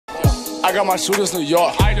I got my shooters New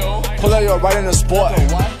York. I know. Pull out your right in the sport.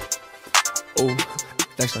 Ooh,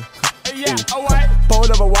 thanks, man. Yeah, alright.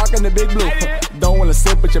 Pulled up a walk in the big blue. Don't wanna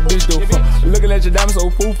sip, but your bitch do. Looking at your diamonds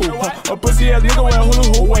so foo-foo. A pussy ass nigga wearing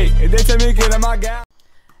hula hoop. Wait, and they tell me to get in my guy.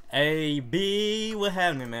 Hey B, what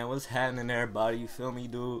happening, man? What's happening, everybody? You feel me,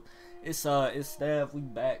 dude? It's Steph. We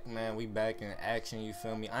back, man. We back in action. You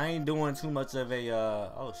feel me? I ain't doing too much of a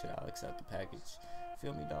oh shit, I'll accept the package.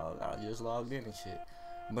 Feel me, dog? I just logged in and shit.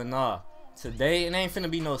 But nah, today it ain't finna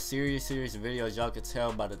be no serious video. As y'all could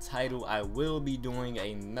tell by the title, I will be doing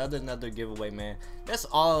another giveaway, man. That's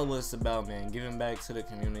all it was about, man. Giving back to the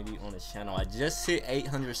community on the channel. I just hit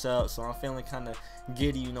 800 subs, so I'm feeling kind of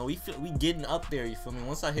giddy. You know, we getting up there. You feel me?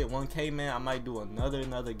 Once I hit 1K, man, I might do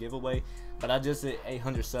another giveaway. But I just hit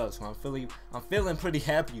 800 subs, so I'm feeling pretty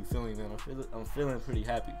happy. You feel me, man? I'm feeling pretty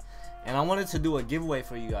happy. And I wanted to do a giveaway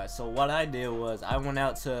for you guys. So what I did was I went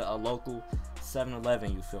out to a local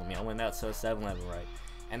 7-Eleven, you feel me? I went out to a 7-Eleven, right?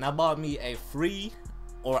 And I bought me a free,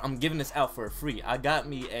 or I'm giving this out for free. I got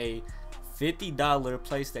me a $50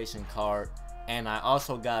 PlayStation card, and I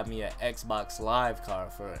also got me an Xbox Live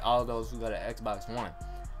card for all those who got an Xbox One.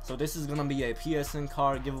 So this is gonna be a PSN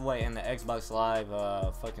card giveaway and the Xbox Live,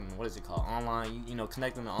 fucking, what is it called? Online, you know,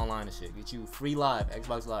 connecting to online and shit. Get you free live,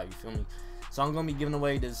 Xbox Live, you feel me? So I'm gonna be giving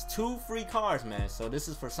away this 2 free cards, man. So this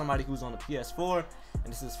is for somebody who's on the PS4,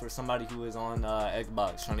 and this is for somebody who is on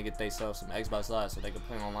Xbox, trying to get themselves some Xbox Live so they can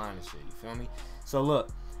play online and shit, you feel me? So look,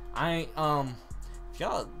 I ain't,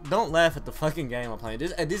 y'all don't laugh at the fucking game I'm playing.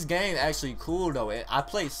 This game actually cool though. I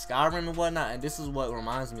play Skyrim and whatnot, and this is what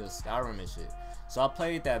reminds me of Skyrim and shit. So I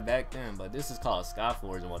played that back then, but this is called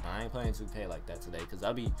Skyforge and whatnot. I ain't playing 2K like that today, cause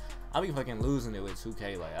I be fucking losing it with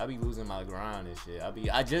 2K. Like I be losing my grind and shit.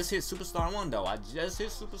 I just hit Superstar 1 though. I just hit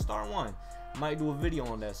Superstar 1. Might do a video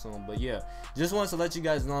on that soon, but yeah, just wanted to let you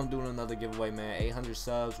guys know I'm doing another giveaway, man. 800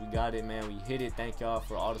 subs, we got it, man. We hit it. Thank y'all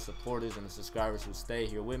for all the supporters and the subscribers who stay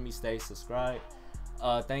here with me. Stay subscribed.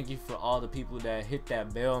 Thank you for all the people that hit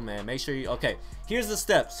that bell, man. Make sure you, okay, here's the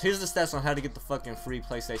steps on how to get the fucking free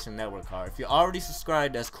PlayStation Network card. If you're already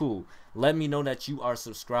subscribed, that's cool. Let me know that you are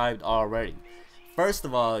subscribed already. First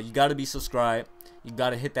of all, you got to be subscribed. You got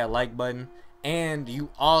to hit that like button, and you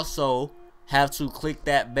also have to click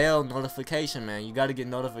that bell notification, man. You got to get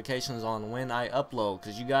notifications on when I upload,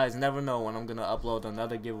 because you guys never know when I'm gonna upload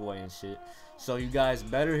another giveaway and shit. So you guys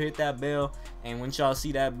better hit that bell, and once y'all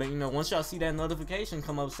see that, you know, once y'all see that notification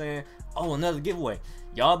come up saying, oh, another giveaway,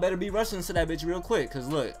 y'all better be rushing to that bitch real quick. Cause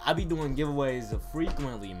look, I be doing giveaways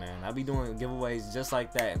frequently, man. I be doing giveaways just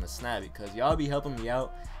like that in the snap, because y'all be helping me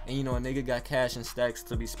out. And you know, a nigga got cash and stacks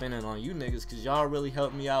to be spending on you niggas, cause y'all really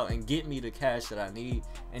help me out and get me the cash that I need,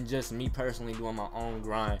 and just me personally doing my own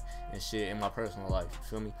grind and shit in my personal life, you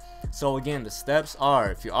feel me? So again, the steps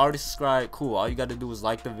are, if you're already subscribed, cool, all you gotta do is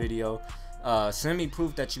like the video. Send me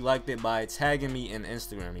proof that you liked it by tagging me in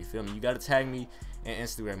Instagram, you feel me? You gotta tag me in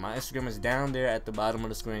Instagram. My Instagram is down there at the bottom of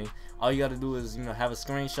the screen. All you gotta do is, you know, have a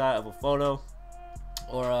screenshot of a photo,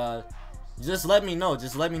 or just let me know.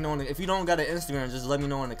 Just let me know. If you don't got an Instagram, just let me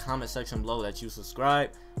know in the comment section below that you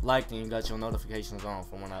subscribed, liked, and you got your notifications on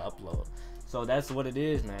from when I upload. So that's what it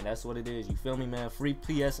is, man. That's what it is. You feel me, man? Free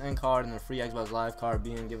PSN card and a free Xbox Live card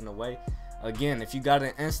being given away. Again, if you got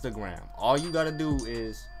an Instagram, all you gotta do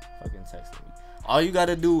is fucking text me. All you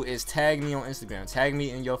gotta do is tag me on Instagram. Tag me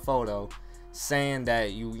in your photo, saying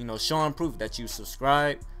that you know, showing proof that you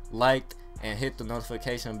subscribed, liked, and hit the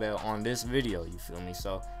notification bell on this video, you feel me?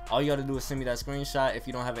 So all you gotta do is send me that screenshot. If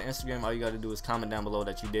you don't have an Instagram, all you gotta do is comment down below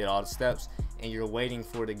that you did all the steps, and you're waiting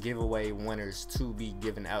for the giveaway winners to be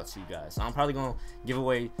given out to you guys. So I'm probably gonna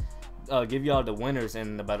give y'all the winners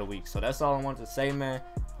in about a week. So that's all I wanted to say, man.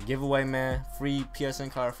 Giveaway, man. Free PSN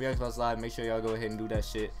card, free Xbox Live. Make sure y'all go ahead and do that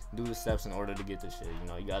shit. Do the steps in order to get this shit. You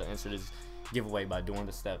know, you gotta enter this giveaway by doing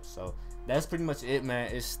the steps. So that's pretty much it, man.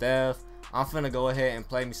 It's Steph. I'm finna go ahead and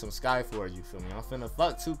play me some Skyforge, you feel me? I'm finna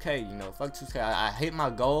fuck 2K, you know, fuck 2K. I hit my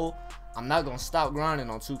goal. I'm not gonna stop grinding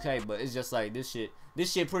on 2K, but it's just like this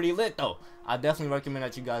shit pretty lit though. I definitely recommend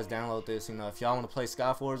that you guys download this. You know, if y'all wanna play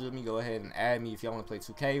Skyforge with me, go ahead and add me. If y'all wanna play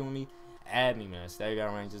 2K with me, add me, man. Steph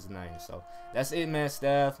got range is the name. So that's it, man.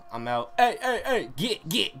 Steph, I'm out. Hey,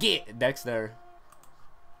 get Dexter.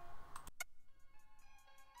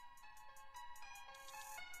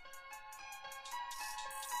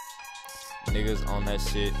 Niggas on that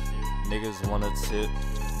shit. Niggas wanna tip.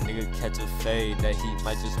 Nigga catch a fade, that heat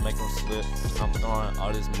might just make him slip. I'm throwing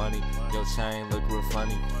all this money, your chain look real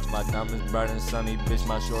funny. My diamonds bright and sunny, bitch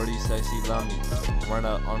my shorty say she love me. Run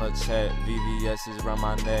up on a check, VVS is around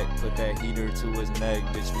my neck. Put that heater to his neck,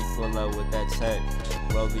 bitch we pull up with that tech.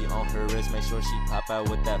 Rollie on her wrist, make sure she pop out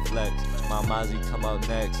with that flex. My Mozzie come up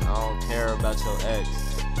next, I don't care about your ex.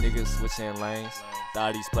 Niggas switching lanes,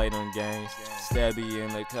 thotties play them games. Stabby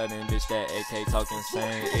in the cutting, bitch that AK talking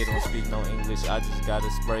sane. It don't speak no English, I just gotta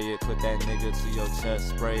spray it. Put that nigga to your chest,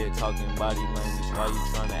 spray it. Talking body language, why you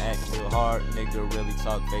tryna act real hard? Nigga really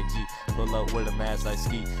talk fake G. Pull up with a mask like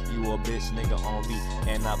ski, you a bitch nigga on beat.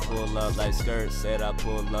 And I pull up like skirt, said I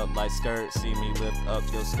pull up like skirt. See me lift up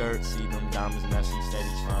your skirt, see them diamonds, now she steady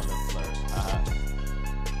tryna flirt.